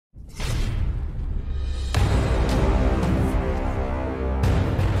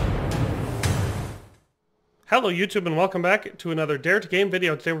Hello YouTube and welcome back to another Dare to Game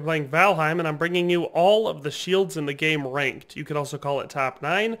video. Today we're playing Valheim and I'm bringing you all of the shields in the game ranked. You could also call it top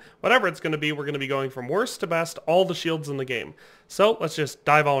 9. Whatever it's going to be, we're going to be going from worst to best, all the shields in the game. So let's just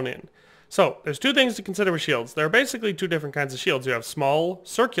dive on in. So there's two things to consider with shields. There are basically two different kinds of shields. You have small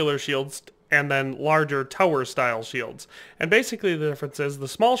circular shields and then larger tower style shields. And basically the difference is the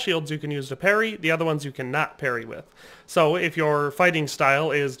small shields you can use to parry, the other ones you cannot parry with. So if your fighting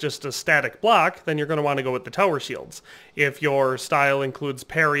style is just a static block, then you're going to want to go with the tower shields. If your style includes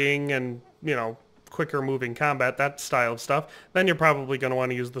parrying and, quicker moving combat, that style of stuff, then you're probably going to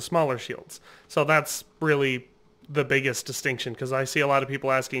want to use the smaller shields. So that's really the biggest distinction, because I see a lot of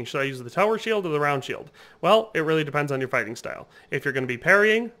people asking, should I use the tower shield or the round shield? Well, it really depends on your fighting style. If you're going to be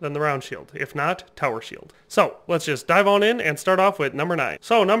parrying, then the round shield. If not, tower shield. So let's just dive on in and start off with number 9.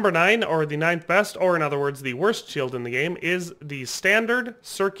 So number 9, or the 9th best, or in other words, the worst shield in the game, is the standard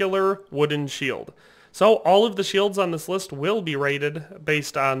circular wooden shield. So all of the shields on this list will be rated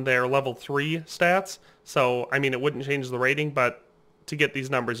based on their level 3 stats. So, it wouldn't change the rating, but to get these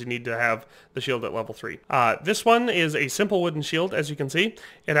numbers, you need to have the shield at level 3. This one is a simple wooden shield, as you can see.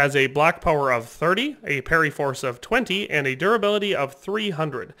 It has a block power of 30, a parry force of 20, and a durability of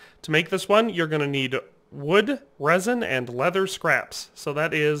 300. To make this one, you're going to need wood, resin, and leather scraps. So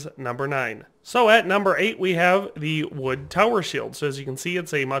that is number 9. So at number 8, we have the wood tower shield. So as you can see,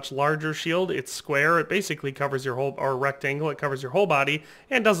 it's a much larger shield. It's square. It basically covers your whole, or rectangle. It covers your whole body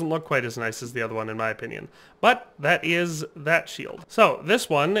and doesn't look quite as nice as the other one, in my opinion. But that is that shield. So this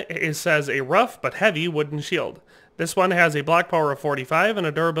one says a rough but heavy wooden shield. This one has a block power of 45 and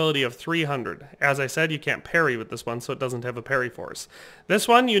a durability of 300. As I said, you can't parry with this one, so it doesn't have a parry force. This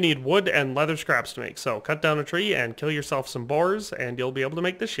one you need wood and leather scraps to make. So cut down a tree and kill yourself some boars and you'll be able to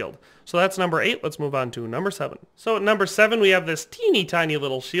make this shield. So that's number 8. Let's move on to number 7. So at number 7 we have this teeny tiny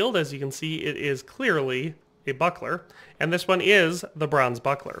little shield. As you can see, it is clearly a buckler, and this one is the bronze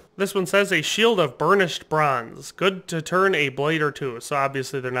buckler. This one says a shield of burnished bronze, good to turn a blade or two, so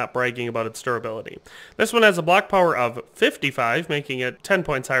obviously they're not bragging about its durability. This one has a block power of 55, making it 10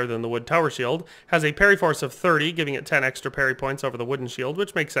 points higher than the wood tower shield, has a parry force of 30, giving it 10 extra parry points over the wooden shield,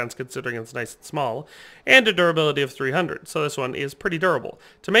 which makes sense considering it's nice and small, and a durability of 300, so this one is pretty durable.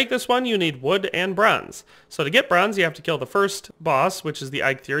 To make this one, you need wood and bronze. So to get bronze, you have to kill the first boss, which is the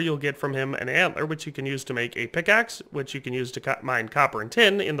Eikthyr. You'll get from him an antler, which you can use to make a pickaxe, which you can use to mine copper and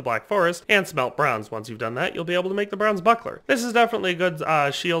tin in the Black Forest, and smelt bronze. Once you've done that, you'll be able to make the bronze buckler. This is definitely a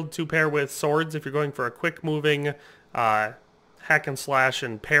good shield to pair with swords if you're going for a quick moving hack and slash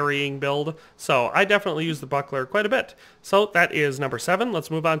and parrying build. So I definitely use the buckler quite a bit. So that is number 7.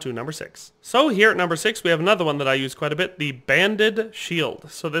 Let's move on to number 6. So here at number 6 we have another one that I use quite a bit, the banded shield.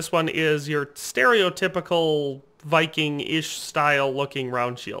 So this one is your stereotypical Viking-ish style looking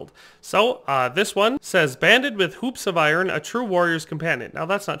round shield. So this one says banded with hoops of iron, a true warrior's companion. Now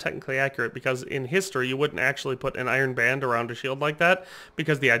that's not technically accurate, because in history you wouldn't actually put an iron band around a shield like that,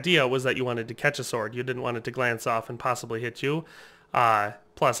 because the idea was that you wanted to catch a sword. You didn't want it to glance off and possibly hit you.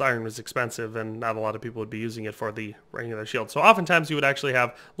 Plus iron was expensive and not a lot of people would be using it for the regular shield. So oftentimes you would actually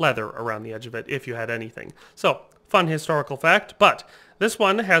have leather around the edge of it if you had anything. So fun historical fact, but this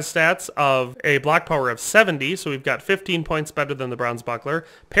one has stats of a block power of 70, so we've got 15 points better than the bronze buckler,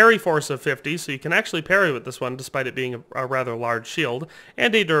 parry force of 50, so you can actually parry with this one despite it being a rather large shield,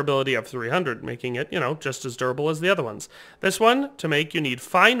 and a durability of 300, making it, just as durable as the other ones. This one, to make, you need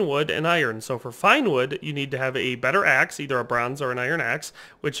fine wood and iron. So for fine wood, you need to have a better axe, either a bronze or an iron axe,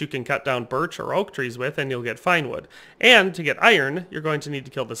 which you can cut down birch or oak trees with, and you'll get fine wood. And to get iron, you're going to need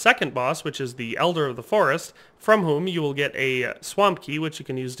to kill the second boss, which is the Elder of the Forest, from whom you will get a swamp key, which you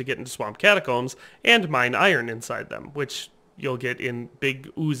can use to get into swamp catacombs, and mine iron inside them, which you'll get in big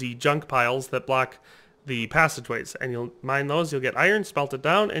oozy junk piles that block the passageways. And you'll mine those, you'll get iron, smelt it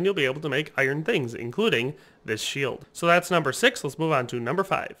down, and you'll be able to make iron things, including this shield. So that's number 6. Let's move on to number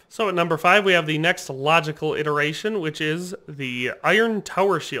 5. So at number 5 we have the next logical iteration, which is the iron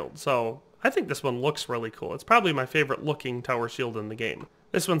tower shield. So I think this one looks really cool. It's probably my favorite looking tower shield in the game.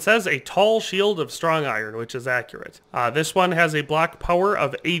 This one says a tall shield of strong iron, which is accurate. This one has a block power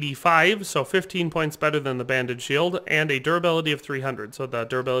of 85, so 15 points better than the banded shield, and a durability of 300, so the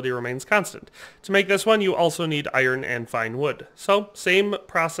durability remains constant. To make this one, you also need iron and fine wood. So, same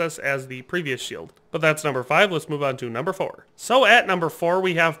process as the previous shield. But that's number 5. Let's move on to number 4. So at number 4,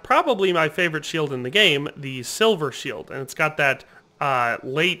 we have probably my favorite shield in the game, the silver shield, and it's got that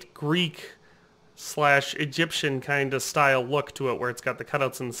late Greek / Egyptian kind of style look to it, where it's got the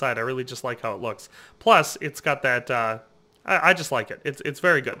cutouts in the side. I really just like how it looks. Plus, it's got that I just like it. It's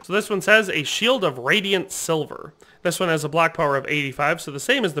very good. So this one says a shield of radiant silver. This one has a block power of 85, so the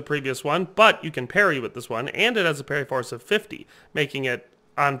same as the previous one, but you can parry with this one, and it has a parry force of 50, making it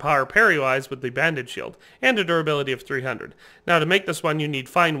on par parry-wise with the banded shield, and a durability of 300. Now to make this one you need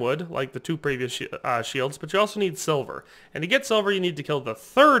fine wood, like the two previous shields, but you also need silver. And to get silver you need to kill the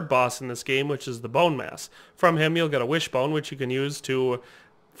third boss in this game, which is the Bone Mass. From him you'll get a wishbone, which you can use to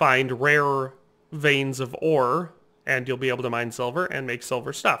find rare veins of ore, and you'll be able to mine silver and make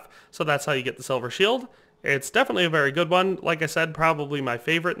silver stuff. So that's how you get the silver shield. It's definitely a very good one. Like I said, probably my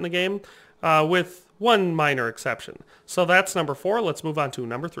favorite in the game, with one minor exception. So that's number 4. Let's move on to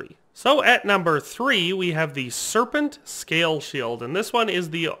number 3. So at number 3, we have the Serpent Scale Shield. And this one is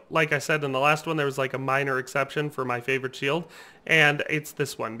the, like I said in the last one, there was like a minor exception for my favorite shield. And it's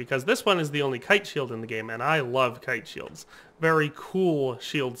this one, because this one is the only kite shield in the game, and I love kite shields. Very cool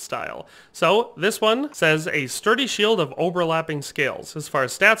shield style. So this one says a sturdy shield of overlapping scales. As far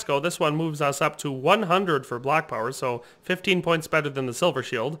as stats go, this one moves us up to 100 for block power, so 15 points better than the silver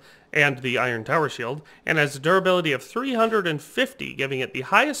shield and the iron tower shield, and has a durability of 350, giving it the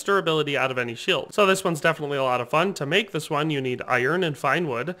highest durability out of any shield. So this one's definitely a lot of fun. To make this one, you need iron and fine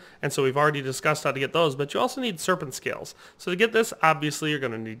wood, and so we've already discussed how to get those, but you also need serpent scales. So to get this, obviously you're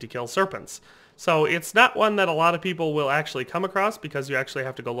going to need to kill serpents. So it's not one that a lot of people will actually come across, because you actually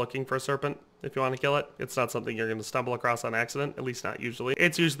have to go looking for a serpent if you want to kill it. It's not something you're going to stumble across on accident, at least not usually.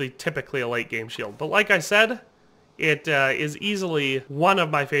 It's usually typically a late game shield. But like I said, it is easily one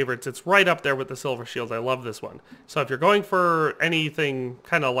of my favorites. It's right up there with the silver shield. I love this one. So if you're going for anything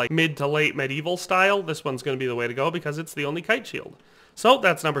kind of like mid to late medieval style, this one's going to be the way to go, because it's the only kite shield. So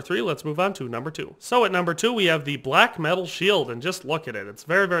that's number 3. Let's move on to number 2. So at number 2 we have the black metal shield, and just look at it. It's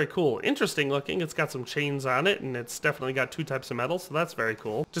very, very cool. Interesting looking. It's got some chains on it, and it's definitely got 2 types of metal, so that's very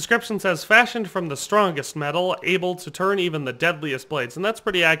cool. Description says fashioned from the strongest metal, able to turn even the deadliest blades, and that's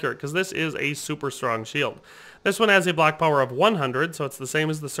pretty accurate, because this is a super strong shield. This one has a block power of 100, so it's the same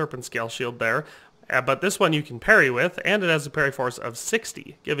as the Serpent Scale shield there. But this one you can parry with, and it has a parry force of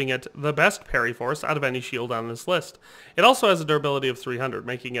 60, giving it the best parry force out of any shield on this list. It also has a durability of 300,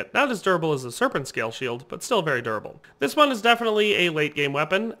 making it not as durable as the Serpent Scale shield, but still very durable. This one is definitely a late game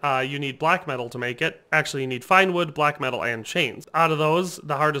weapon. You need black metal to make it. Actually, you need fine wood, black metal, and chains. Out of those,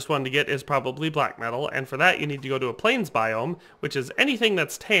 the hardest one to get is probably black metal, and for that you need to go to a plains biome, which is anything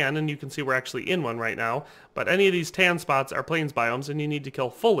that's tan, and you can see we're actually in one right now. But any of these tan spots are plains biomes, and you need to kill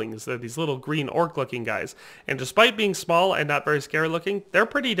fullings. They're these little green orc-looking guys. And despite being small and not very scary-looking, they're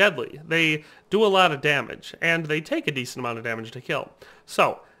pretty deadly. They do a lot of damage, and they take a decent amount of damage to kill.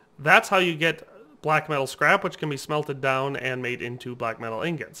 So that's how you get black metal scrap, which can be smelted down and made into black metal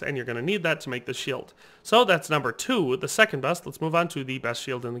ingots, and you're going to need that to make the shield. So that's number 2, the second best. Let's move on to the best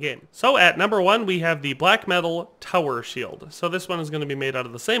shield in the game. So at number 1 we have the black metal tower shield. So this one is going to be made out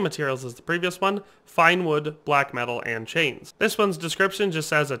of the same materials as the previous one: fine wood, black metal, and chains. This one's description just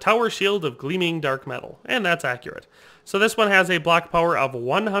says a tower shield of gleaming dark metal, and that's accurate. So this one has a block power of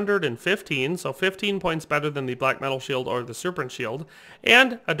 115, so 15 points better than the black metal shield or the serpent shield,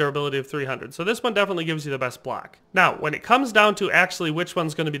 and a durability of 300. So this one definitely gives you the best block. Now, when it comes down to actually which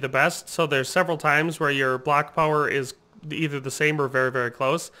one's going to be the best, so there's several times where your block power is either the same or very, very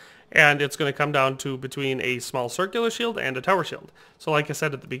close, and it's going to come down to between a small circular shield and a tower shield. So like I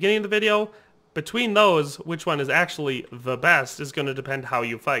said at the beginning of the video, between those, which one is actually the best is going to depend how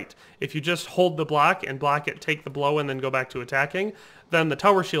you fight. If you just hold the block and block it, take the blow, and then go back to attacking, then the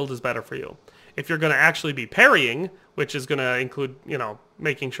tower shield is better for you. If you're going to actually be parrying, which is going to include, you know,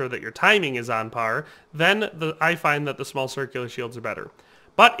 making sure that your timing is on par, then I find that the small circular shields are better.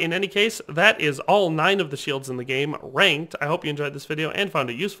 But in any case, that is all 9 of the shields in the game ranked. I hope you enjoyed this video and found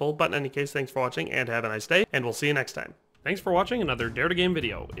it useful, but in any case, thanks for watching and have a nice day, and we'll see you next time. Thanks for watching another Dare to Game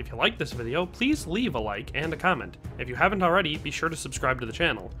video. If you liked this video, please leave a like and a comment. If you haven't already, be sure to subscribe to the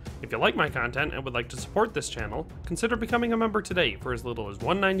channel. If you like my content and would like to support this channel, consider becoming a member today for as little as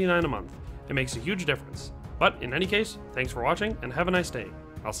 $1.99 a month. It makes a huge difference. But in any case, thanks for watching and have a nice day.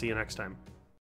 I'll see you next time.